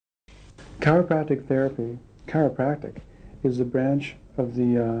Chiropractic therapy, chiropractic, is a branch of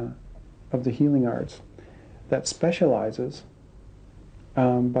the healing arts that specializes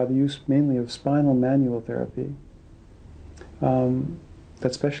by the use mainly of spinal manual therapy,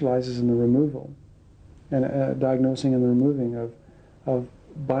 that specializes in the removal and diagnosing and the removing of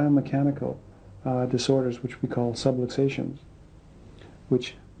biomechanical disorders, which we call subluxations,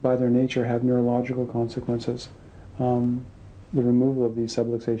 which by their nature have neurological consequences, the removal of these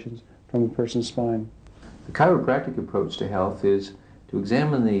subluxations from a person's spine. The chiropractic approach to health is to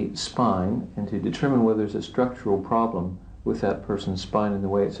examine the spine and to determine whether there's a structural problem with that person's spine and the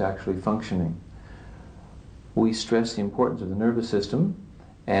way it's actually functioning. We stress the importance of the nervous system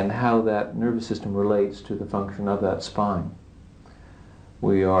and how that nervous system relates to the function of that spine.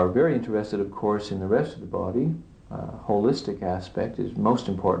 We are very interested, of course, in the rest of the body. Holistic aspect is most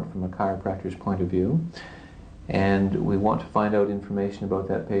important from a chiropractor's point of view. And we want to find out information about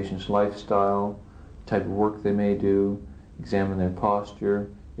that patient's lifestyle, type of work they may do, examine their posture,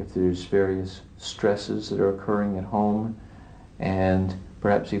 if there's various stresses that are occurring at home, and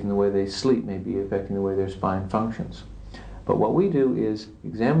perhaps even the way they sleep may be affecting the way their spine functions. But what we do is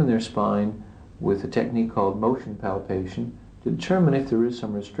examine their spine with a technique called motion palpation to determine if there is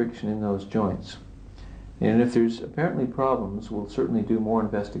some restriction in those joints. And if there's apparently problems, we'll certainly do more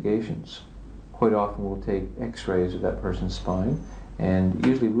investigations. Quite often we'll take x-rays of that person's spine, and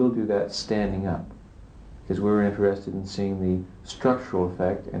usually we'll do that standing up, because we're interested in seeing the structural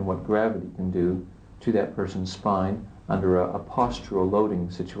effect and what gravity can do to that person's spine under a postural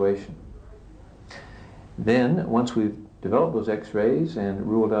loading situation. Then, once we've developed those x-rays and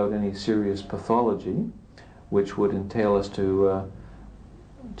ruled out any serious pathology, which would entail us to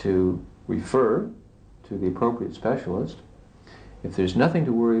refer to the appropriate specialist, if there's nothing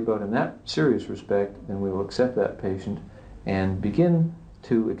to worry about in that serious respect, then we will accept that patient and begin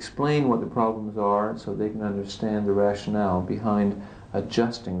to explain what the problems are so they can understand the rationale behind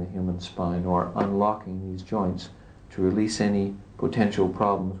adjusting the human spine or unlocking these joints to release any potential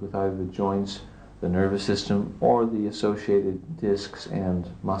problems with either the joints, the nervous system, or the associated discs and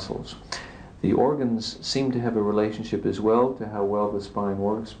muscles. The organs seem to have a relationship as well to how well the spine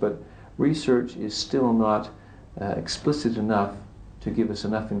works, but research is still not explicit enough to give us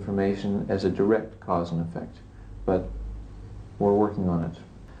enough information as a direct cause and effect, but we're working on it.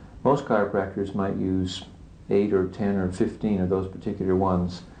 Most chiropractors might use 8 or 10 or 15 of those particular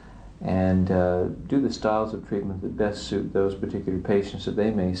ones and do the styles of treatment that best suit those particular patients that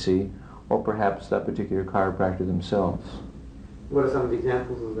they may see, or perhaps that particular chiropractor themselves. What are some of the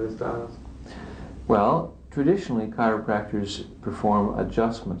examples of those styles? Well, traditionally chiropractors perform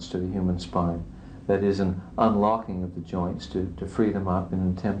adjustments to the human spine. That is an unlocking of the joints to free them up in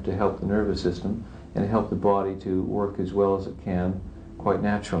an attempt to help the nervous system and help the body to work as well as it can quite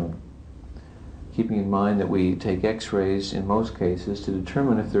naturally. Keeping in mind that we take x-rays in most cases to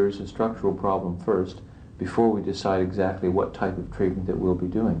determine if there is a structural problem first before we decide exactly what type of treatment that we'll be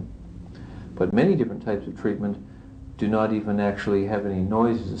doing. But many different types of treatment do not even actually have any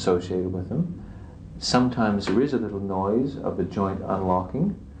noises associated with them. Sometimes there is a little noise of the joint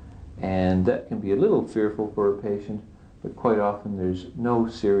unlocking, and that can be a little fearful for a patient, but quite often there's no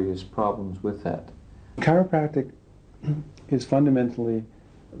serious problems with that. Chiropractic is fundamentally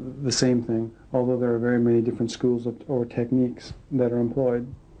the same thing, although there are very many different schools or techniques that are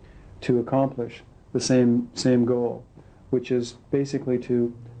employed to accomplish the same goal, which is basically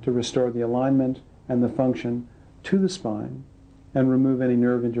to restore the alignment and the function to the spine and remove any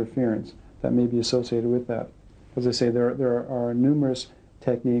nerve interference that may be associated with that. As I say, there are numerous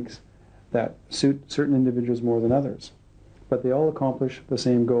techniques that suit certain individuals more than others, but they all accomplish the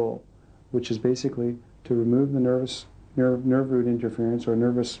same goal, which is basically to remove the nerve root interference or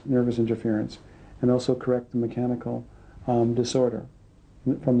nervous interference, and also correct the mechanical disorder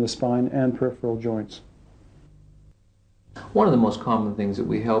from the spine and peripheral joints. One of the most common things that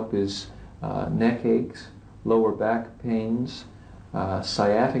we help is neck aches, lower back pains,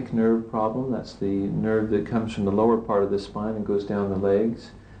 sciatic nerve problem. That's the nerve that comes from the lower part of the spine and goes down the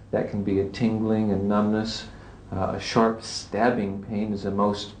legs. That can be a tingling and numbness. A sharp stabbing pain is the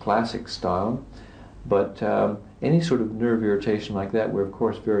most classic style. But any sort of nerve irritation like that, we're of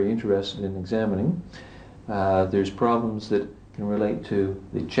course very interested in examining. There's problems that can relate to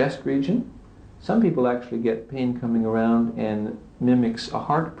the chest region. Some people actually get pain coming around and mimics a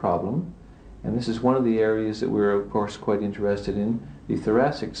heart problem. And this is one of the areas that we're of course quite interested in. The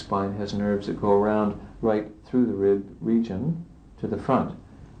thoracic spine has nerves that go around right through the rib region to the front.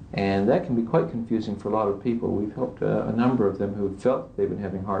 And that can be quite confusing for a lot of people. We've helped a number of them who have felt they've been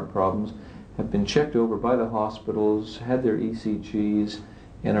having heart problems, have been checked over by the hospitals, had their ECGs,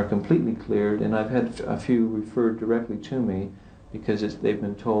 and are completely cleared, and I've had a few referred directly to me because they've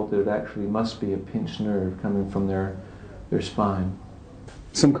been told that it actually must be a pinched nerve coming from their spine.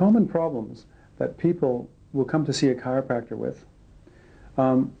 Some common problems that people will come to see a chiropractor with,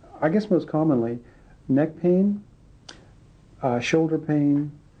 I guess most commonly, neck pain, shoulder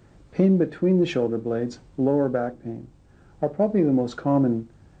pain, pain between the shoulder blades, lower back pain, are probably the most common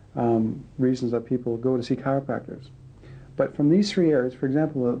reasons that people go to see chiropractors. But from these three areas, for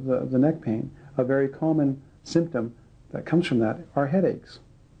example, the neck pain, a very common symptom that comes from that are headaches,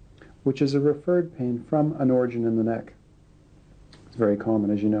 which is a referred pain from an origin in the neck. It's very common,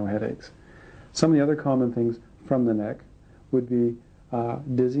 as you know, headaches. Some of the other common things from the neck would be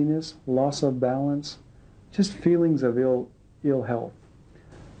dizziness, loss of balance, just feelings of ill health.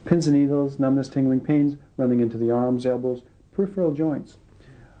 Pins and needles, numbness, tingling, pains running into the arms, elbows, peripheral joints.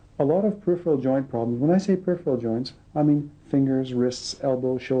 A lot of peripheral joint problems, when I say peripheral joints, I mean fingers, wrists,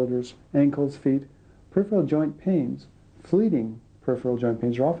 elbows, shoulders, ankles, feet. Peripheral joint pains, fleeting peripheral joint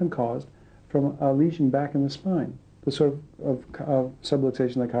pains, are often caused from a lesion back in the spine, the sort of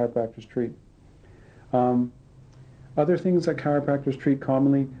subluxation that chiropractors treat. Other things that chiropractors treat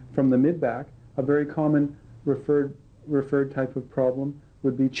commonly from the mid-back, a very common referred type of problem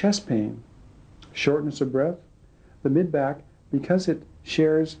would be chest pain, shortness of breath. The mid-back, because it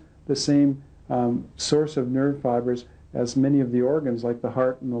shares the same source of nerve fibers as many of the organs like the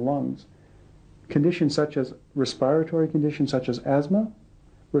heart and the lungs, conditions such as respiratory conditions such as asthma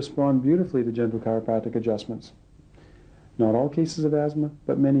respond beautifully to gentle chiropractic adjustments. Not all cases of asthma,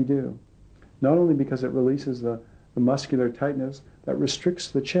 but many do. Not only because it releases the muscular tightness that restricts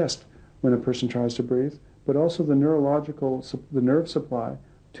the chest when a person tries to breathe, but also the nerve supply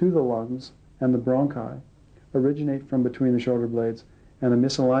to the lungs and the bronchi originate from between the shoulder blades, and a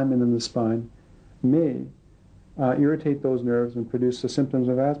misalignment in the spine may irritate those nerves and produce the symptoms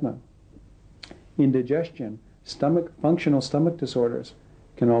of asthma. Indigestion, functional stomach disorders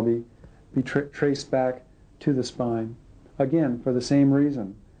can all be traced back to the spine. Again, for the same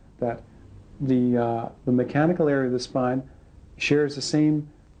reason, that the mechanical area of the spine shares the same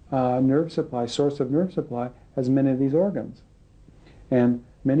source of nerve supply as many of these organs. And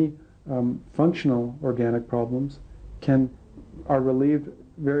many functional organic problems are relieved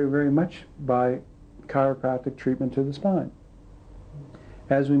very, very much by chiropractic treatment to the spine.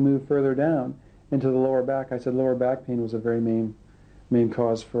 As we move further down into the lower back, I said lower back pain was a very main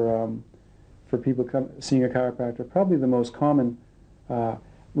cause for people seeing a chiropractor. Probably the most common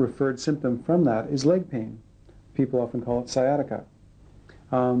referred symptom from that is leg pain. People often call it sciatica.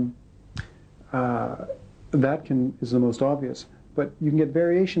 That is the most obvious, but you can get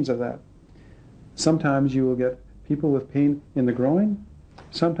variations of that. Sometimes you will get people with pain in the groin,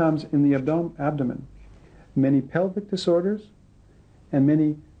 sometimes in the abdomen. Many pelvic disorders and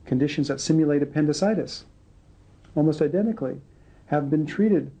many conditions that simulate appendicitis, almost identically, have been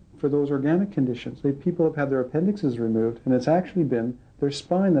treated for those organic conditions. People have had their appendixes removed, and it's actually been their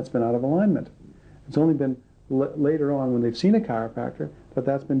spine that's been out of alignment. It's only been later on, when they've seen a chiropractor,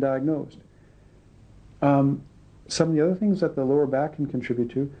 that's been diagnosed. Some of the other things that the lower back can contribute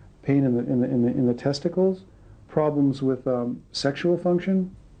to: pain in the testicles, problems with sexual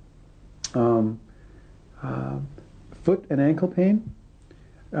function, foot and ankle pain.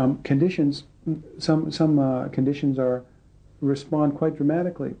 Conditions. Some conditions respond quite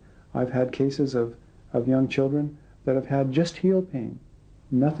dramatically. I've had cases of young children that have had just heel pain,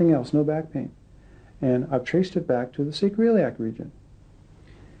 nothing else, no back pain, and I've traced it back to the sacroiliac region.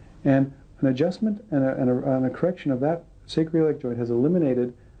 And an adjustment and a correction of that sacroiliac joint has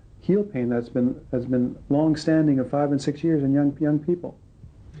eliminated heel pain that's been long-standing of 5 and 6 years in young people.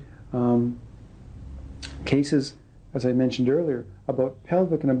 Cases, as I mentioned earlier, about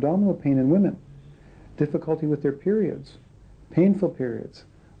pelvic and abdominal pain in women, difficulty with their periods, painful periods.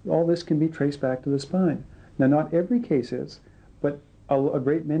 All this can be traced back to the spine. Now, not every case is, but a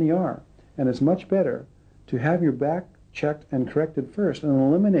great many are. And it's much better to have your back checked and corrected first and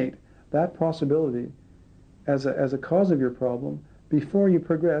eliminate that possibility as a cause of your problem before you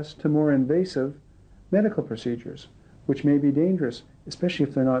progress to more invasive medical procedures, which may be dangerous, especially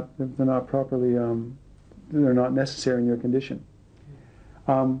if they're not properly they're not necessary in your condition.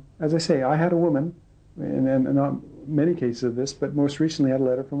 As I say, I had a woman, and not many cases of this, but most recently I had a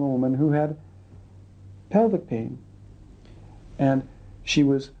letter from a woman who had pelvic pain, and she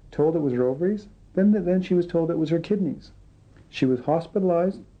was told it was her ovaries. Then she was told it was her kidneys. She was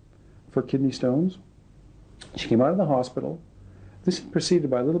hospitalized for kidney stones. She came out of the hospital. This is preceded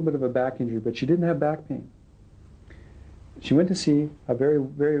by a little bit of a back injury, but she didn't have back pain. She went to see a very,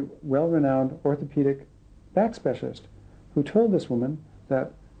 very well-renowned orthopedic back specialist who told this woman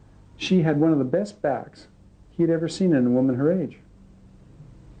that she had one of the best backs he had ever seen in a woman her age.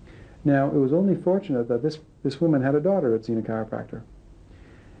 Now, it was only fortunate that this woman had a daughter who had seen a chiropractor.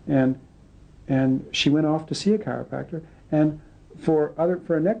 And she went off to see a chiropractor and for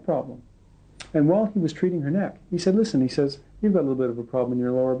a neck problem. And while he was treating her neck, he said, listen, he says, you've got a little bit of a problem in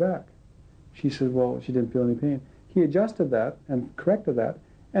your lower back. She said, well, she didn't feel any pain. He adjusted that and corrected that,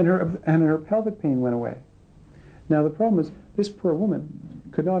 and her pelvic pain went away. Now the problem is, this poor woman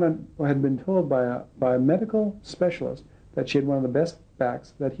could not, had been told by a medical specialist that she had one of the best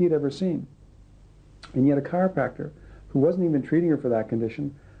backs that he had ever seen. And yet a chiropractor, who wasn't even treating her for that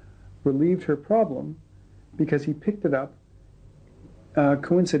condition, relieved her problem because he picked it up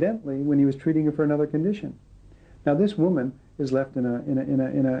coincidentally when he was treating her for another condition. Now this woman is left in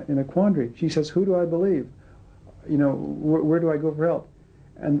a quandary. She says, who do I believe? You know, where do I go for help?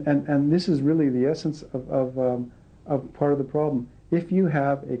 And this is really the essence of part of the problem. If you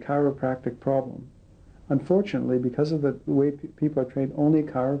have a chiropractic problem, unfortunately, because of the way people are trained, only a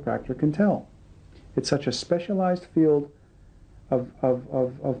chiropractor can tell. It's such a specialized field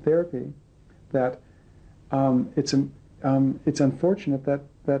of therapy that it's unfortunate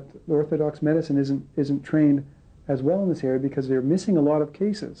that Orthodox medicine isn't trained as well in this area, because they're missing a lot of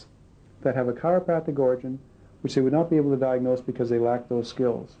cases that have a chiropractic origin, which they would not be able to diagnose because they lack those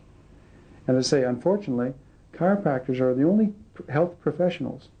skills. And as I say, unfortunately, chiropractors are the only health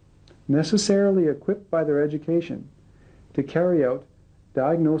professionals necessarily equipped by their education to carry out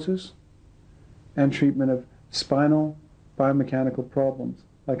diagnosis and treatment of spinal biomechanical problems,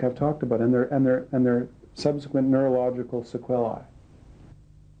 like I've talked about, and their subsequent neurological sequelae.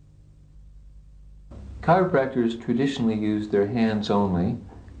 Chiropractors traditionally use their hands only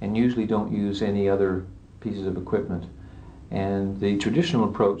and usually don't use any other pieces of equipment. And the traditional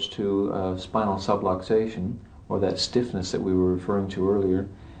approach to spinal subluxation, or that stiffness that we were referring to earlier,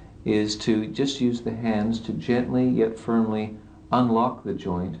 is to just use the hands to gently yet firmly unlock the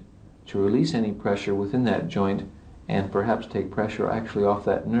joint, to release any pressure within that joint, and perhaps take pressure actually off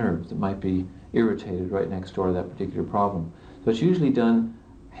that nerve that might be irritated right next door to that particular problem. So it's usually done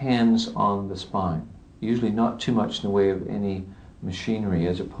hands on the spine, usually not too much in the way of any machinery,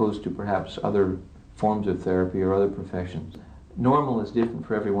 as opposed to perhaps other forms of therapy or other professions. Normal is different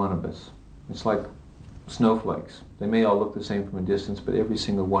for every one of us. It's like snowflakes. They may all look the same from a distance, but every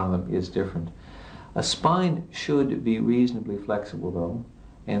single one of them is different. A spine should be reasonably flexible, though,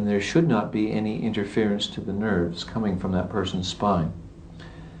 and there should not be any interference to the nerves coming from that person's spine.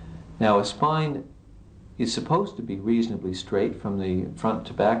 Now, a spine is supposed to be reasonably straight from the front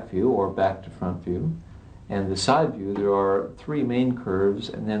to back view or back to front view. And the side view, there are three main curves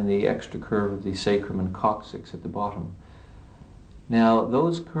and then the extra curve of the sacrum and coccyx at the bottom. Now,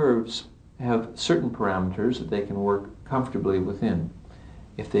 those curves have certain parameters that they can work comfortably within.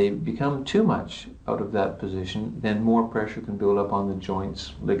 If they become too much out of that position, then more pressure can build up on the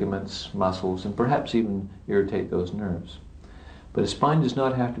joints, ligaments, muscles, and perhaps even irritate those nerves. But a spine does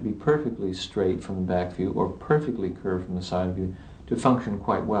not have to be perfectly straight from the back view or perfectly curved from the side view to function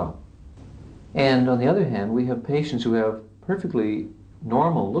quite well. And on the other hand, we have patients who have perfectly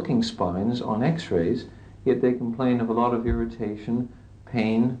normal looking spines on x-rays, yet they complain of a lot of irritation,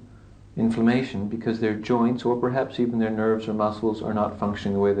 pain, inflammation, because their joints or perhaps even their nerves or muscles are not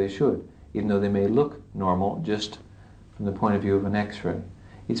functioning the way they should, even though they may look normal just from the point of view of an x-ray.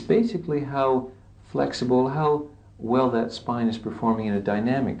 It's basically how flexible, how well that spine is performing in a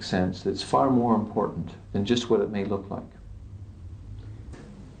dynamic sense that's far more important than just what it may look like.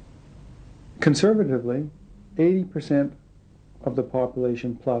 Conservatively, 80% of the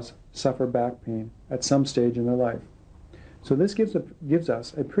population plus suffer back pain at some stage in their life. So this gives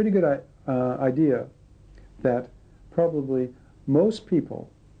us a pretty good idea that probably most people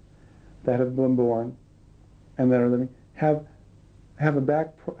that have been born and that are living have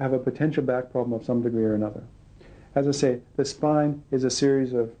a potential back problem of some degree or another. As I say, the spine is a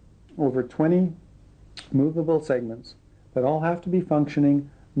series of over 20 movable segments that all have to be functioning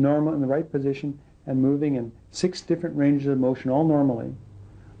normal in the right position and moving in 6 different ranges of motion, all normally,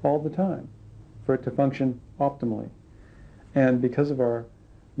 all the time, for it to function optimally. And because of our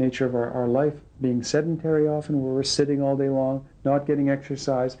nature of our life being sedentary often, where we're sitting all day long, not getting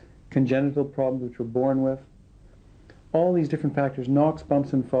exercise, congenital problems which we're born with, all these different factors, knocks,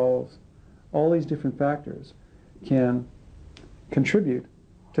 bumps and falls, all these different factors can contribute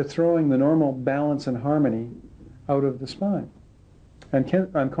to throwing the normal balance and harmony out of the spine.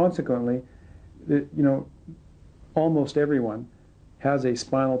 And consequently, almost everyone has a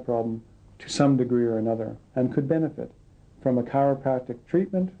spinal problem to some degree or another and could benefit from a chiropractic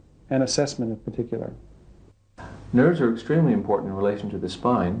treatment and assessment in particular. Nerves are extremely important in relation to the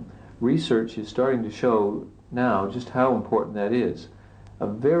spine. research is starting to show now just how important that is. A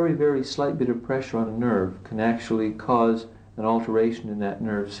very, very slight bit of pressure on a nerve can actually cause an alteration in that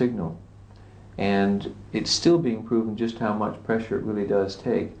nerve signal. And it's still being proven just how much pressure it really does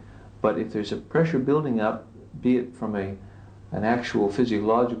take. But if there's a pressure building up, be it from an actual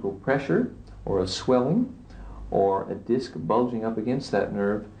physiological pressure or a swelling or a disc bulging up against that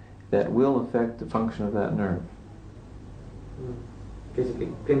nerve, that will affect the function of that nerve. Basically,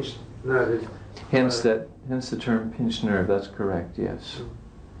 pinched nerve is... Hence the term pinched nerve, that's correct, yes.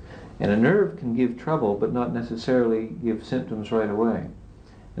 And a nerve can give trouble but not necessarily give symptoms right away.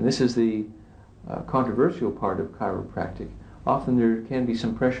 And this is the controversial part of chiropractic. Often there can be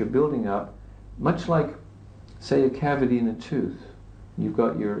some pressure building up, much like, say, a cavity in a tooth. You've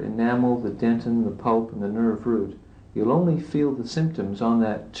got your enamel, the dentin, the pulp, and the nerve root. You'll only feel the symptoms on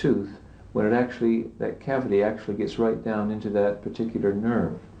that tooth when that cavity actually gets right down into that particular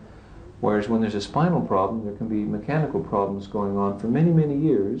nerve. Whereas when there's a spinal problem, there can be mechanical problems going on for many, many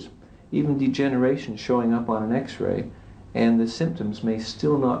years, even degeneration showing up on an X-ray, and the symptoms may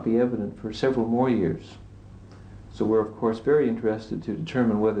still not be evident for several more years. So we're of course very interested to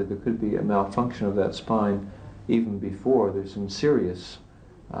determine whether there could be a malfunction of that spine even before there's some serious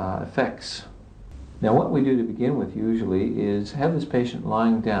effects. Now what we do to begin with usually is have this patient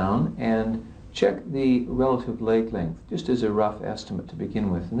lying down and check the relative leg length, just as a rough estimate to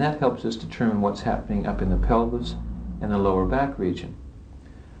begin with, and that helps us determine what's happening up in the pelvis and the lower back region.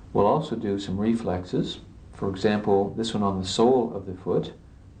 We'll also do some reflexes. For example, this one on the sole of the foot,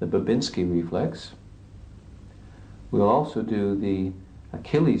 the Babinski reflex. We'll also do the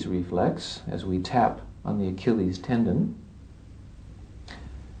Achilles reflex as we tap on the Achilles tendon.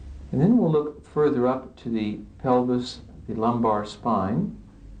 And then we'll look further up to the pelvis, the lumbar spine,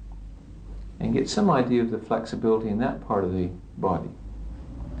 and get some idea of the flexibility in that part of the body.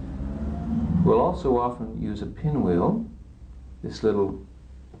 We'll also often use a pinwheel, this little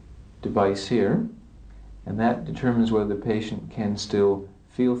device here, and that determines whether the patient can still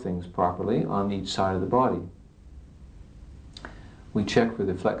feel things properly on each side of the body. We check for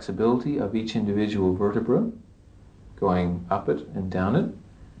the flexibility of each individual vertebra, going up it and down it,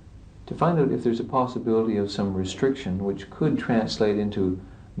 to find out if there's a possibility of some restriction which could translate into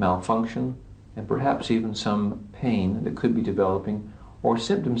malfunction and perhaps even some pain that could be developing or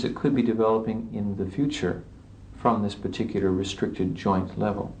symptoms that could be developing in the future from this particular restricted joint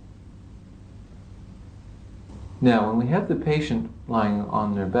level. Now, when we have the patient lying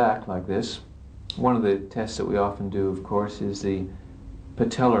on their back like this, one of the tests that we often do, of course, is the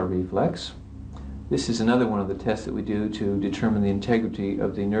patellar reflex. This is another one of the tests that we do to determine the integrity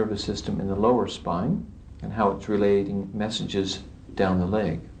of the nervous system in the lower spine and how it's relating messages down the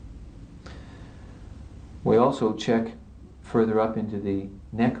leg. We also check further up into the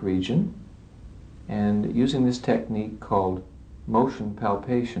neck region, and using this technique called motion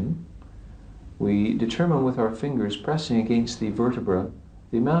palpation, we determine with our fingers pressing against the vertebra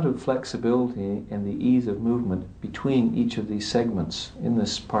the amount of flexibility and the ease of movement between each of these segments in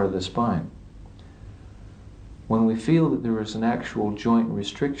this part of the spine. When we feel that there is an actual joint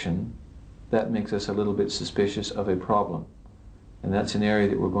restriction, that makes us a little bit suspicious of a problem. And that's an area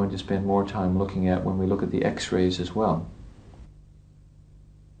that we're going to spend more time looking at when we look at the X-rays as well.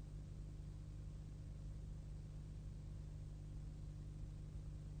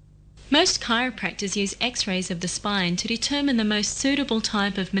 Most chiropractors use X-rays of the spine to determine the most suitable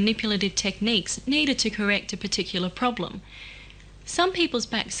type of manipulative techniques needed to correct a particular problem. Some people's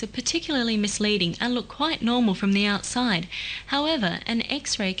backs are particularly misleading and look quite normal from the outside. However, an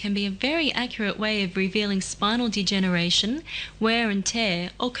X-ray can be a very accurate way of revealing spinal degeneration, wear and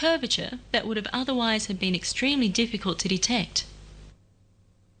tear, or curvature that would have otherwise have been extremely difficult to detect.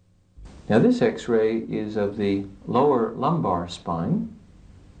 Now this X-ray is of the lower lumbar spine,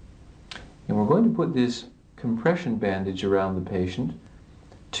 and we're going to put this compression bandage around the patient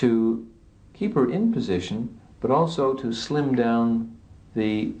to keep her in position, but also to slim down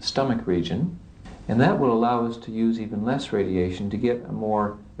the stomach region, and that will allow us to use even less radiation to get a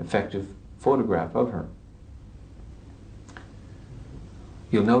more effective photograph of her.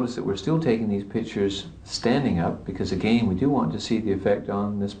 You'll notice that we're still taking these pictures standing up because, again, we do want to see the effect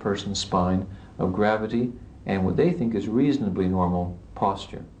on this person's spine of gravity and what they think is reasonably normal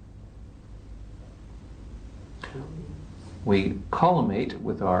posture. We collimate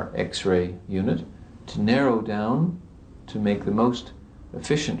with our X-ray unit to narrow down to make the most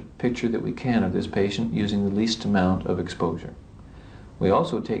efficient picture that we can of this patient using the least amount of exposure. We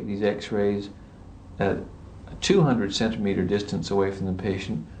also take these X-rays at a 200 centimeter distance away from the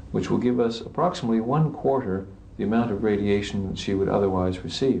patient, which will give us approximately 1/4 the amount of radiation that she would otherwise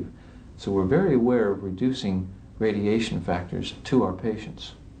receive. So we're very aware of reducing radiation factors to our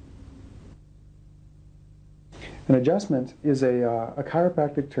patients. An adjustment is a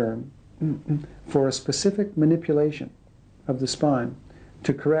chiropractic term for a specific manipulation of the spine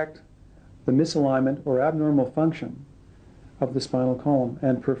to correct the misalignment or abnormal function of the spinal column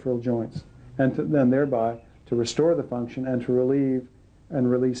and peripheral joints, and then thereby to restore the function and to relieve and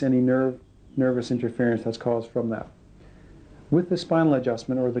release any nervous interference that's caused from that. With the spinal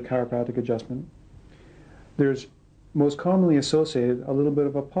adjustment or the chiropractic adjustment, there's most commonly associated a little bit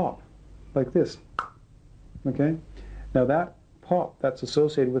of a pop, like this. Okay? Now that pop that's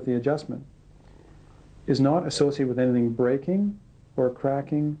associated with the adjustment is not associated with anything breaking or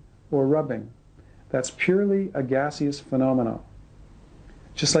cracking or rubbing. That's purely a gaseous phenomenon.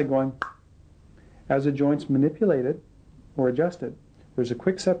 Just like going, as the joint's manipulated or adjusted, there's a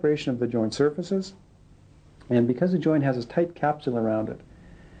quick separation of the joint surfaces, and because the joint has a tight capsule around it,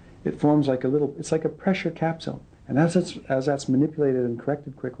 it forms like it's like a pressure capsule. And as that's manipulated and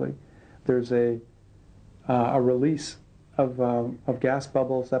corrected quickly, there's a release of gas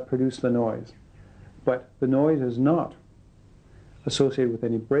bubbles that produce the noise. But the noise is not associated with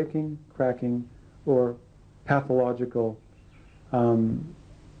any breaking, cracking, or pathological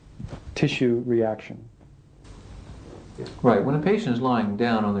tissue reaction. Right. When a patient is lying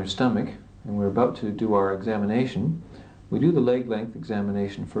down on their stomach and we're about to do our examination, we do the leg length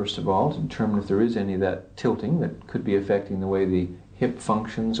examination first of all to determine if there is any of that tilting that could be affecting the way the hip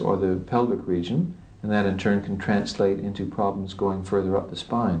functions or the pelvic region, and that in turn can translate into problems going further up the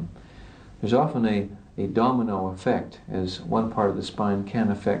spine. There's often a domino effect, as one part of the spine can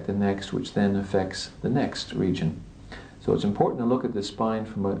affect the next, which then affects the next region. So it's important to look at the spine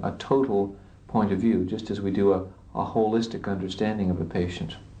from a total point of view, just as we do a holistic understanding of a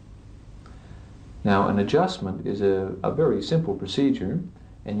patient. Now, an adjustment is a very simple procedure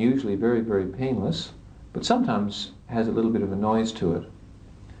and usually very, very painless, but sometimes has a little bit of a noise to it.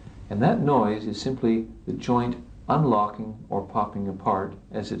 And that noise is simply the joint unlocking or popping apart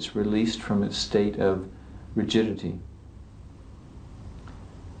as it's released from its state of rigidity.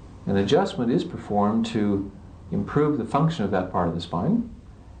 An adjustment is performed to improve the function of that part of the spine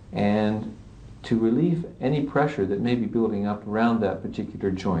and to relieve any pressure that may be building up around that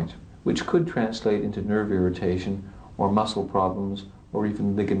particular joint, which could translate into nerve irritation or muscle problems or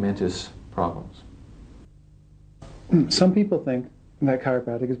even ligamentous problems. Some people think that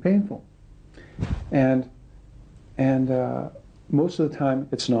chiropractic is painful, and most of the time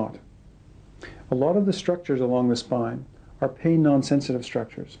it's not. A lot of the structures along the spine are pain non-sensitive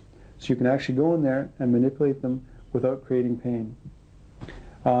structures, so you can actually go in there and manipulate them without creating pain.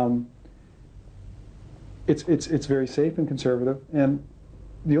 It's very safe and conservative, and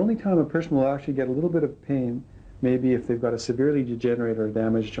the only time a person will actually get a little bit of pain may be if they've got a severely degenerated or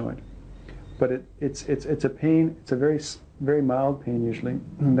damaged joint. But it's a pain. It's a very mild pain usually,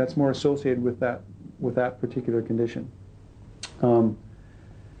 and that's more associated with that particular condition.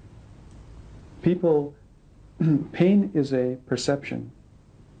 Pain is a perception.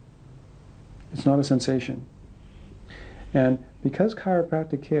 It's not a sensation. And because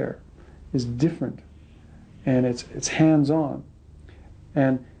chiropractic care is different, and it's hands-on,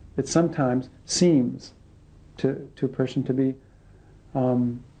 and it sometimes seems to a person to be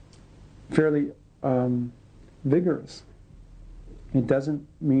fairly vigorous, it doesn't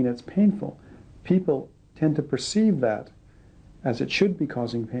mean it's painful. People tend to perceive that as it should be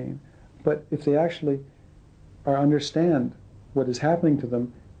causing pain, but if they actually understand what is happening to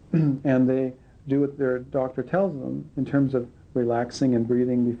them and they do what their doctor tells them in terms of relaxing and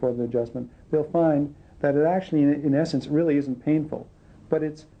breathing before the adjustment, they'll find that it actually, in essence, really isn't painful, but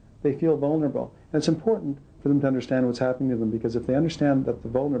they feel vulnerable. And it's important for them to understand what's happening to them, because if they understand that the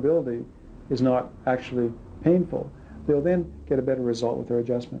vulnerability is not actually painful, they'll then get a better result with their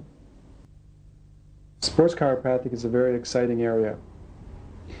adjustment. Sports chiropractic is a very exciting area,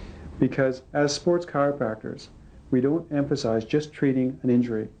 because as sports chiropractors, we don't emphasize just treating an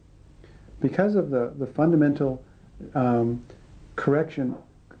injury. Because of the fundamental correcting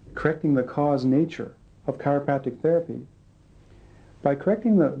the cause nature of chiropractic therapy, by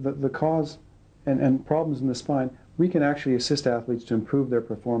correcting the cause and problems in the spine, we can actually assist athletes to improve their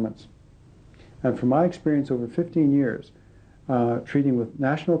performance. And from my experience over 15 years, treating with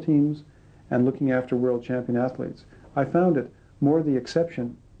national teams and looking after world champion athletes, I found it more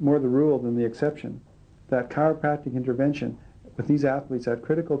the rule than the exception, that chiropractic intervention with these athletes at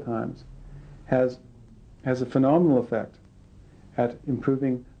critical times has a phenomenal effect at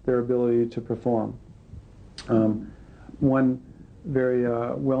improving their ability to perform. One very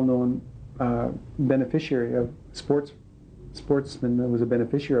well-known beneficiary of sports sportsman who was a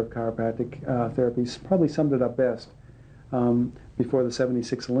beneficiary of chiropractic therapy, probably summed it up best before the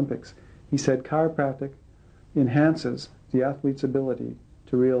 '76 Olympics. He said, chiropractic enhances the athlete's ability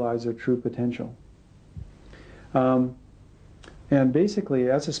to realize their true potential. And basically,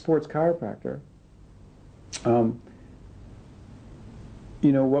 as a sports chiropractor, what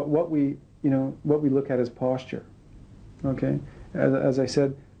we look at is posture. Okay, as I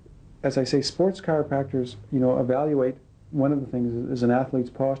say, sports chiropractors, evaluate. One of the things is an athlete's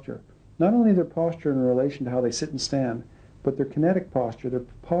posture. Not only their posture in relation to how they sit and stand, but their kinetic posture, their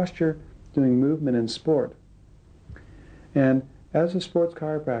posture doing movement in sport. And as a sports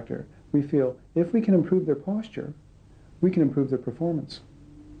chiropractor, we feel if we can improve their posture, we can improve their performance.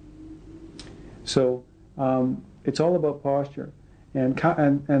 So it's all about posture. And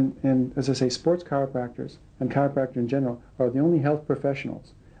as I say, sports chiropractors and chiropractors in general are the only health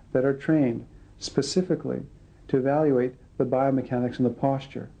professionals that are trained specifically to evaluate the biomechanics and the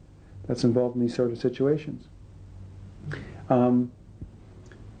posture that's involved in these sort of situations.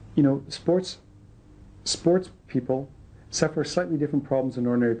 Sports people suffer slightly different problems than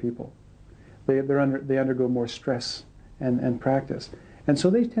ordinary people. They undergo more stress and practice, and so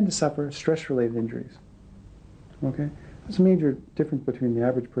they tend to suffer stress-related injuries. Okay, that's a major difference between the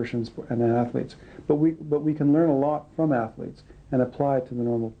average person and athletes. But we can learn a lot from athletes and apply it to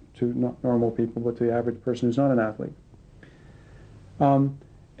not normal people, but to the average person who's not an athlete.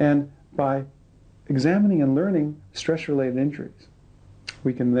 And by examining and learning stress-related injuries,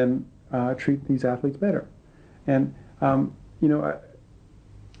 we can then treat these athletes better. And a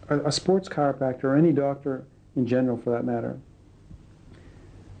sports chiropractor, or any doctor in general for that matter,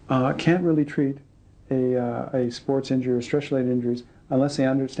 can't really treat a sports injury or stress-related injuries unless they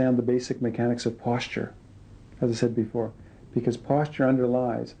understand the basic mechanics of posture, as I said before, because posture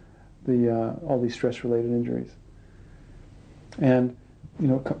underlies all these stress-related injuries. And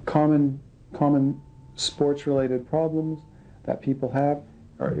common sports-related problems that people have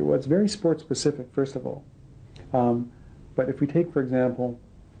it's very sports-specific, first of all. But if we take, for example,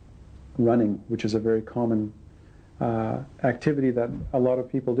 running, which is a very common activity that a lot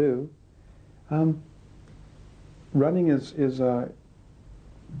of people do, running is a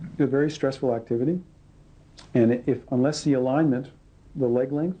very stressful activity, and unless the alignment, the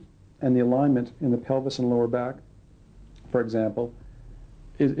leg length, and the alignment in the pelvis and lower back, for example,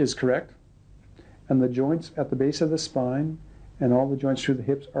 is correct, and the joints at the base of the spine and all the joints through the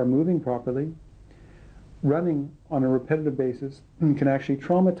hips are moving properly, running on a repetitive basis can actually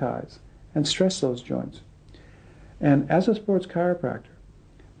traumatize and stress those joints. And as a sports chiropractor,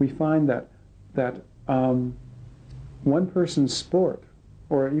 we find that one person's sport,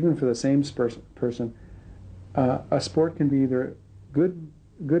 or even for the same person, a sport can be either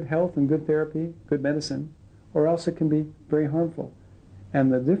good health and good therapy, good medicine, or else it can be very harmful.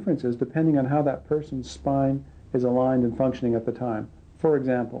 And the difference is depending on how that person's spine is aligned and functioning at the time. For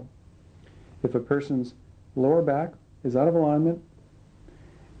example, if a person's lower back is out of alignment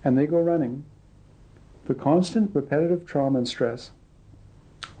and they go running, the constant repetitive trauma and stress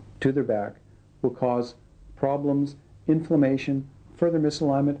to their back will cause problems, inflammation, further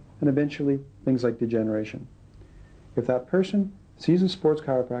misalignment, and eventually things like degeneration. If that person sees a sports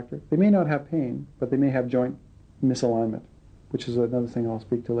chiropractor, they may not have pain, but they may have joint misalignment, which is another thing I'll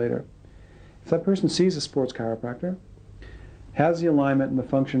speak to later. If that person sees a sports chiropractor, has the alignment and the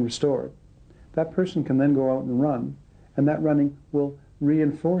function restored, that person can then go out and run, and that running will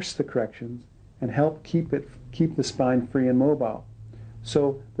reinforce the corrections and help keep the spine free and mobile.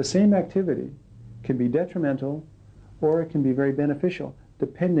 So the same activity can be detrimental or it can be very beneficial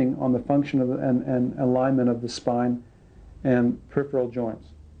depending on the function of and alignment of the spine and peripheral joints.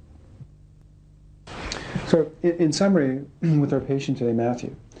 So in summary, with our patient today,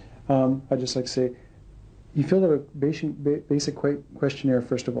 Matthew, I'd just like to say, he filled out a basic questionnaire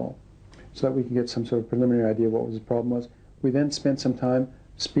first of all, so that we can get some sort of preliminary idea what his problem was. We then spent some time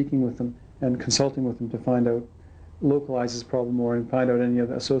speaking with him and consulting with him to find out, localize his problem more and find out any of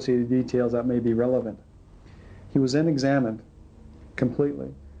the associated details that may be relevant. He was then examined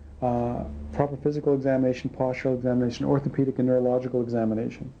completely. Proper physical examination, postural examination, orthopedic and neurological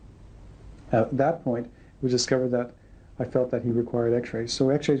examination. At that point, it was discovered that I felt that he required x-rays, so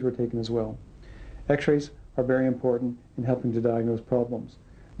x-rays were taken as well. X-rays are very important in helping to diagnose problems.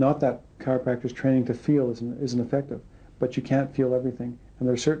 Not that chiropractors training to feel isn't effective, but you can't feel everything, and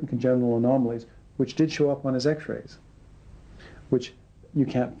there are certain congenital anomalies which did show up on his x-rays, which you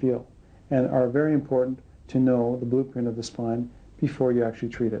can't feel, and are very important to know the blueprint of the spine before you actually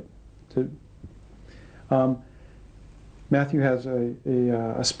treat it. Matthew has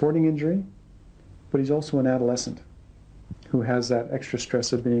a sporting injury, but he's also an adolescent who has that extra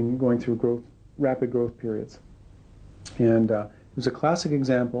stress of going through rapid growth periods. And it was a classic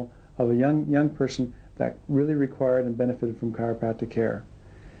example of a young person that really required and benefited from chiropractic care.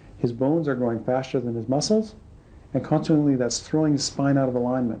 His bones are growing faster than his muscles, and consequently that's throwing his spine out of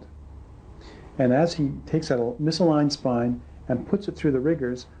alignment. And as he takes that misaligned spine and puts it through the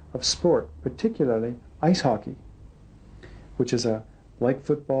rigors of sport, particularly ice hockey, which is like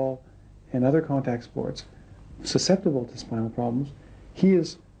football and other contact sports, susceptible to spinal problems, he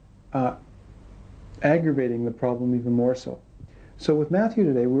is aggravating the problem even more so. So with Matthew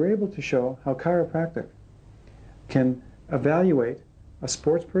today, we were able to show how chiropractic can evaluate a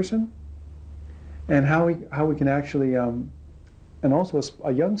sports person and how we can actually, and also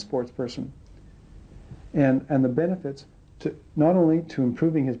a young sports person, and the benefits to not only to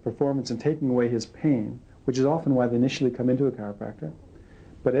improving his performance and taking away his pain, which is often why they initially come into a chiropractor,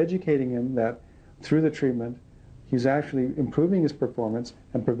 but educating him that through the treatment, he's actually improving his performance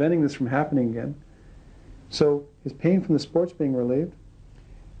and preventing this from happening again. So his pain from the sports being relieved,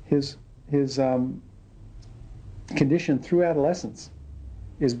 his condition through adolescence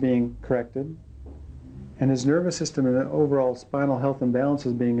is being corrected, and his nervous system and overall spinal health and balance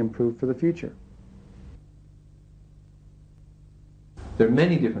is being improved for the future. There are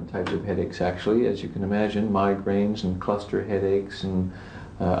many different types of headaches, actually, as you can imagine, migraines and cluster headaches and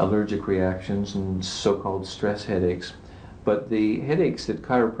allergic reactions and so-called stress headaches. But the headaches that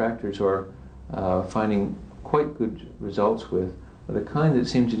chiropractors are finding quite good results with are the kind that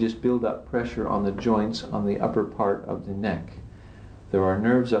seem to just build up pressure on the joints on the upper part of the neck. There are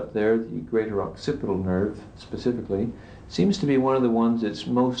nerves up there, the greater occipital nerve specifically, seems to be one of the ones that's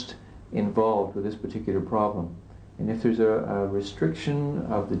most involved with this particular problem. And if there's a restriction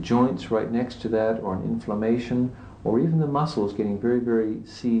of the joints right next to that, or an inflammation, or even the muscles getting very, very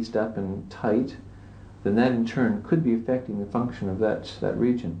seized up and tight, then that in turn could be affecting the function of that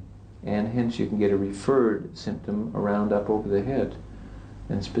region. And hence you can get a referred symptom around up over the head.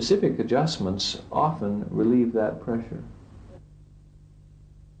 And specific adjustments often relieve that pressure.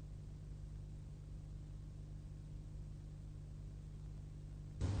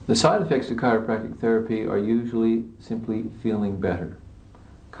 The side effects of chiropractic therapy are usually simply feeling better.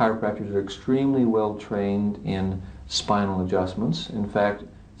 Chiropractors are extremely well trained in spinal adjustments. In fact,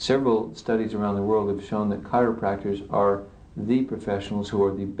 several studies around the world have shown that chiropractors are the professionals who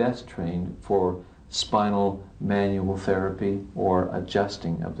are the best trained for spinal manual therapy or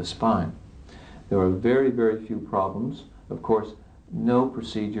adjusting of the spine. There are very, very few problems. Of course, no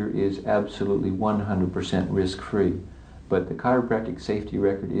procedure is absolutely 100% risk-free, but the chiropractic safety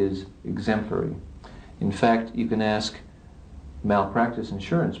record is exemplary. In fact, you can ask malpractice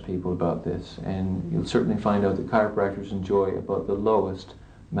insurance people about this, and you'll certainly find out that chiropractors enjoy about the lowest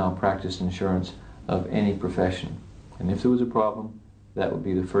malpractice insurance of any profession. And if there was a problem, that would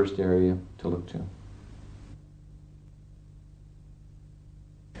be the first area to look to.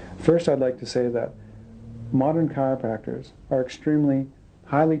 First, I'd like to say that modern chiropractors are extremely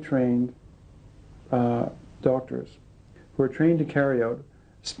highly trained doctors who are trained to carry out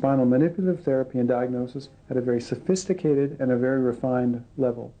spinal manipulative therapy and diagnosis at a very sophisticated and a very refined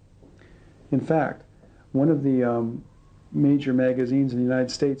level. In fact, one of the major magazines in the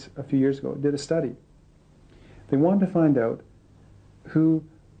United States a few years ago did a study. They wanted to find out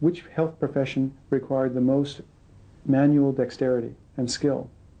which health profession required the most manual dexterity and skill.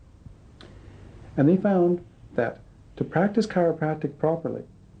 And they found that to practice chiropractic properly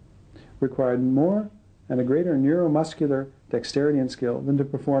required more and a greater neuromuscular dexterity and skill than to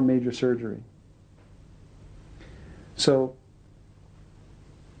perform major surgery. So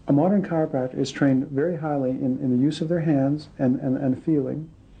a modern chiropractor is trained very highly in the use of their hands and feeling,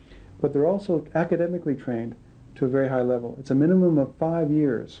 but they're also academically trained to a very high level. It's a minimum of 5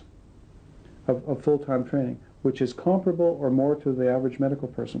 years of full-time training, which is comparable or more to the average medical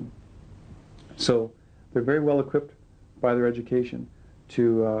person. So they're very well equipped by their education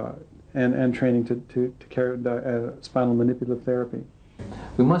and training to carry spinal manipulative therapy.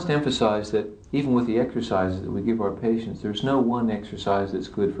 We must emphasize that even with the exercises that we give our patients, there's no one exercise that's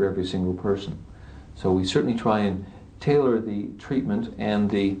good for every single person. So we certainly try and tailor the treatment and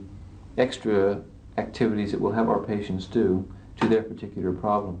the extra activities that we'll have our patients do to their particular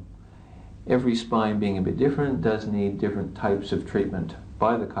problem. Every spine being a bit different does need different types of treatment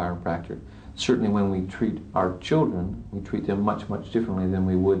by the chiropractor. Certainly when we treat our children, we treat them much, much differently than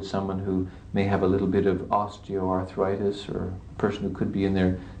we would someone who may have a little bit of osteoarthritis, or a person who could be in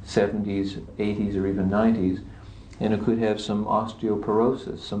their 70s, 80s, or even 90s, and who could have some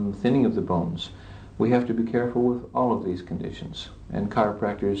osteoporosis, some thinning of the bones. We have to be careful with all of these conditions, and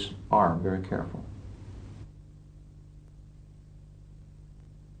chiropractors are very careful.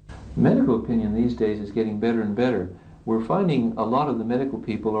 Medical opinion these days is getting better and better. We're finding a lot of the medical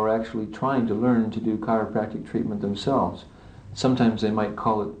people are actually trying to learn to do chiropractic treatment themselves. Sometimes they might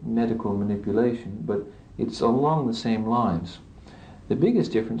call it medical manipulation, but it's along the same lines. The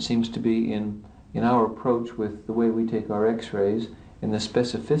biggest difference seems to be in our approach with the way we take our x-rays and the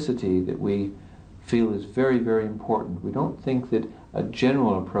specificity that we feel is very, very important. We don't think that a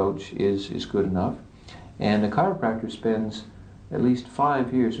general approach is good enough, and a chiropractor spends at least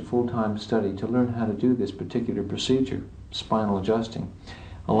 5 years of full-time study to learn how to do this particular procedure, spinal adjusting,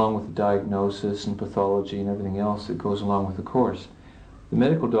 along with the diagnosis and pathology and everything else that goes along with the course. The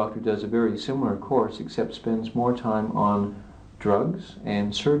medical doctor does a very similar course, except spends more time on drugs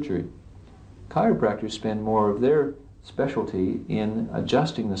and surgery. Chiropractors spend more of their specialty in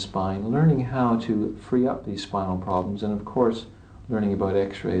adjusting the spine, learning how to free up these spinal problems, and of course learning about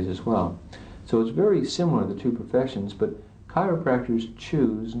x-rays as well. So it's very similar, the two professions, but chiropractors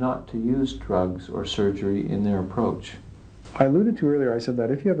choose not to use drugs or surgery in their approach. I alluded to earlier, I said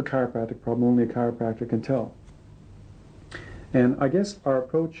that if you have a chiropractic problem, only a chiropractor can tell. And I guess our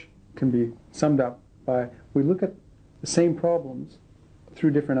approach can be summed up by, we look at the same problems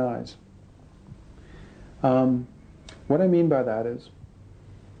through different eyes. What I mean by that is,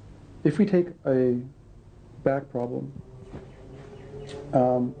 if we take a back problem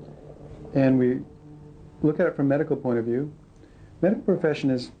and we look at it from a medical point of view, medical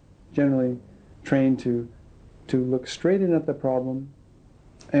profession is generally trained to look straight in at the problem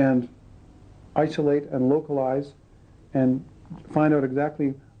and isolate and localize and find out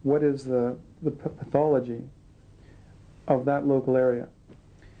exactly what is the pathology of that local area.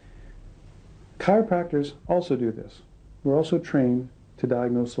 Chiropractors also do this. We're also trained to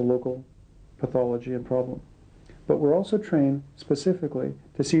diagnose the local pathology and problem. But we're also trained specifically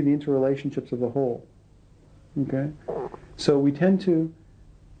to see the interrelationships of the whole. Okay? So we tend to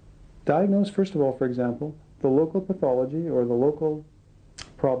diagnose, first of all, for example, the local pathology or the local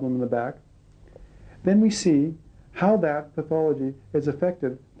problem in the back. Then we see how that pathology is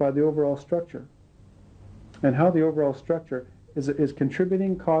affected by the overall structure, and how the overall structure is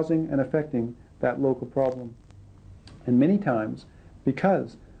contributing, causing, and affecting that local problem. And many times,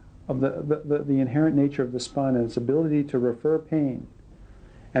 because of the inherent nature of the spine and its ability to refer pain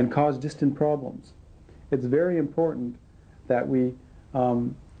and cause distant problems, it's very important that we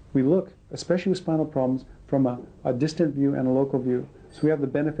look, especially with spinal problems, from a distant view and a local view. So we have the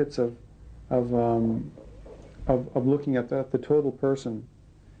benefits of looking at the total person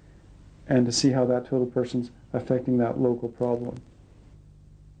and to see how that total person's affecting that local problem.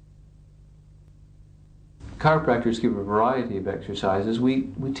 Chiropractors give a variety of exercises. We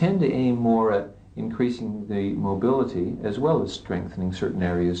tend to aim more at increasing the mobility as well as strengthening certain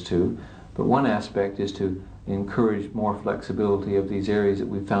areas too. But one aspect is to encourage more flexibility of these areas that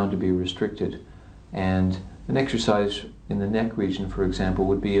we found to be restricted. And an exercise in the neck region, for example,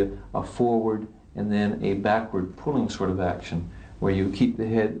 would be a forward and then a backward pulling sort of action, where you keep the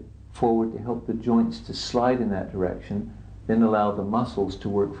head forward to help the joints to slide in that direction, then allow the muscles to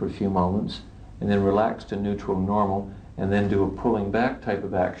work for a few moments, and then relax to neutral normal, and then do a pulling back type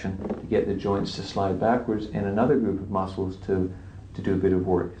of action to get the joints to slide backwards, and another group of muscles to do a bit of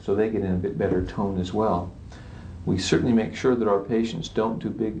work, so they get in a bit better tone as well. We certainly make sure that our patients don't do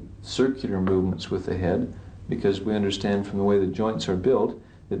big circular movements with the head, because we understand from the way the joints are built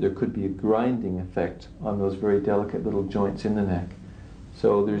that there could be a grinding effect on those very delicate little joints in the neck.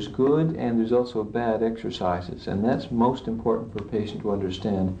 So there's good and there's also bad exercises, and that's most important for a patient to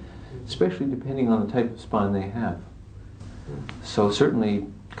understand, especially depending on the type of spine they have. So certainly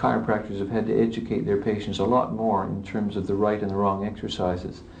chiropractors have had to educate their patients a lot more in terms of the right and the wrong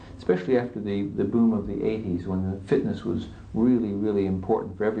exercises, especially after the boom of the 80s, when the fitness was really, really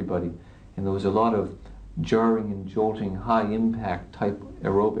important for everybody, and there was a lot of jarring and jolting, high impact type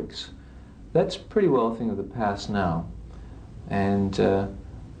aerobics. That's pretty well a thing of the past now, and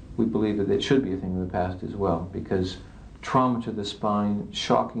we believe that it should be a thing of the past as well, because trauma to the spine,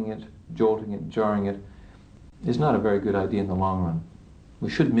 shocking it, jolting it, jarring it, is not a very good idea in the long run. We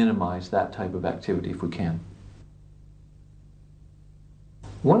should minimize that type of activity if we can.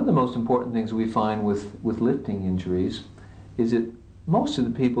 One of the most important things we find with lifting injuries is that most of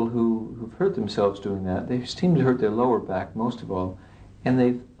the people who've hurt themselves doing that, they seem to hurt their lower back most of all, and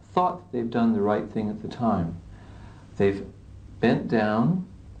they've thought that they've done the right thing at the time. They've bent down,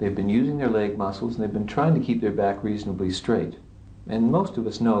 they've been using their leg muscles, and they've been trying to keep their back reasonably straight. And most of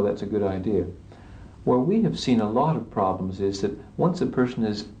us know that's a good idea. Where we have seen a lot of problems is that once a person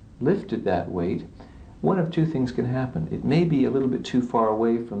has lifted that weight, one of two things can happen. It may be a little bit too far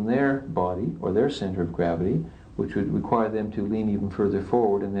away from their body or their center of gravity, which would require them to lean even further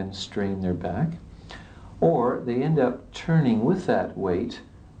forward and then strain their back. Or they end up turning with that weight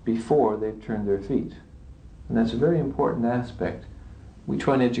before they've turned their feet. And that's a very important aspect. We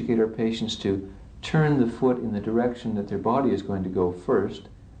try and educate our patients to turn the foot in the direction that their body is going to go first,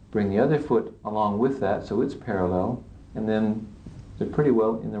 bring the other foot along with that so it's parallel, and then they're pretty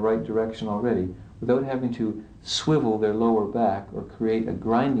well in the right direction already, without having to swivel their lower back or create a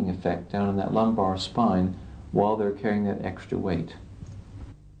grinding effect down in that lumbar spine while they're carrying that extra weight.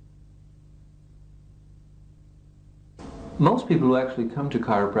 Most people who actually come to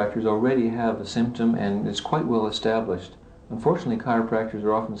chiropractors already have a symptom and it's quite well established. Unfortunately, chiropractors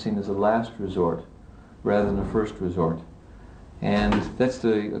are often seen as a last resort rather than a first resort. And that's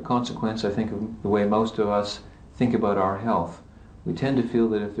a consequence, I think, of the way most of us think about our health. We tend to feel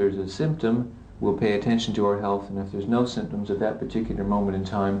that if there's a symptom, we'll pay attention to our health, and if there's no symptoms at that particular moment in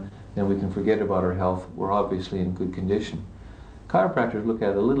time, then we can forget about our health. We're obviously in good condition. Chiropractors look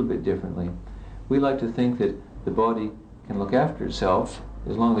at it a little bit differently. We like to think that the body can look after itself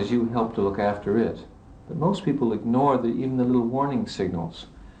as long as you help to look after it. But most people ignore even the little warning signals.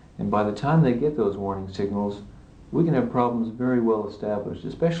 And by the time they get those warning signals, we can have problems very well established,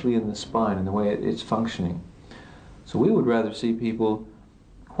 especially in the spine and the way it's functioning. So we would rather see people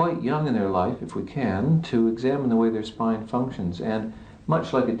quite young in their life, if we can, to examine the way their spine functions. And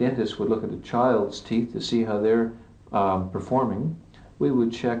much like a dentist would look at a child's teeth to see how they're performing, we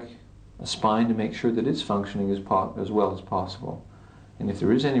would check a spine to make sure that it's functioning as well as possible. And if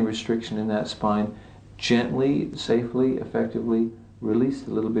there is any restriction in that spine, gently, safely, effectively release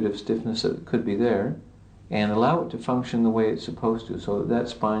the little bit of stiffness that could be there and allow it to function the way it's supposed to, so that that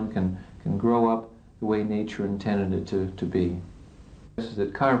spine can grow up the way nature intended it to be. This is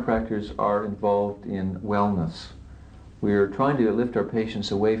that chiropractors are involved in wellness. We're trying to lift our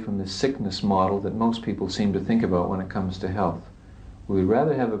patients away from the sickness model that most people seem to think about when it comes to health. We would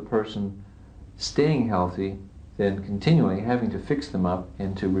rather have a person staying healthy than continually having to fix them up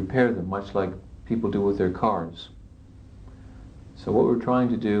and to repair them, much like people do with their cars. So what we're trying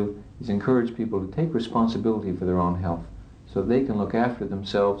to do is encourage people to take responsibility for their own health so they can look after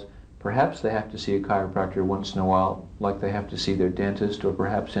themselves. Perhaps they have to see a chiropractor once in a while, like they have to see their dentist or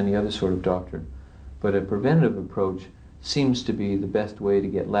perhaps any other sort of doctor. But a preventative approach seems to be the best way to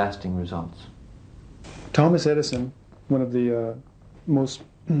get lasting results. Thomas Edison, one of the most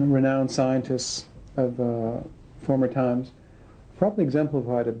renowned scientists of former times, probably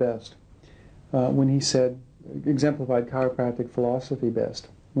exemplified it best when he said, exemplified chiropractic philosophy best,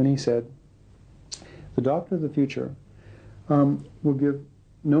 when he said, the doctor of the future will give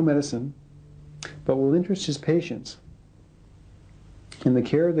no medicine, but will interest his patients in the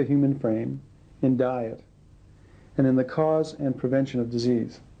care of the human frame, in diet, and in the cause and prevention of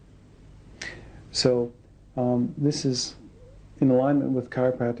disease. So this is in alignment with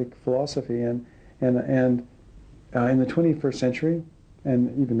chiropractic philosophy, and in the 21st century,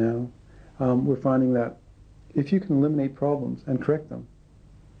 and even now, we're finding that if you can eliminate problems and correct them,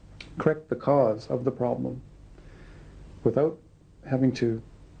 correct the cause of the problem, without having to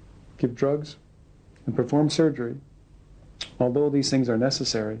give drugs and perform surgery, although these things are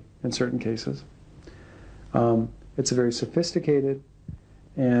necessary in certain cases, it's a very sophisticated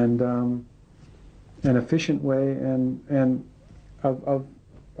and an efficient way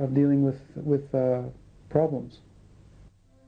of dealing with problems.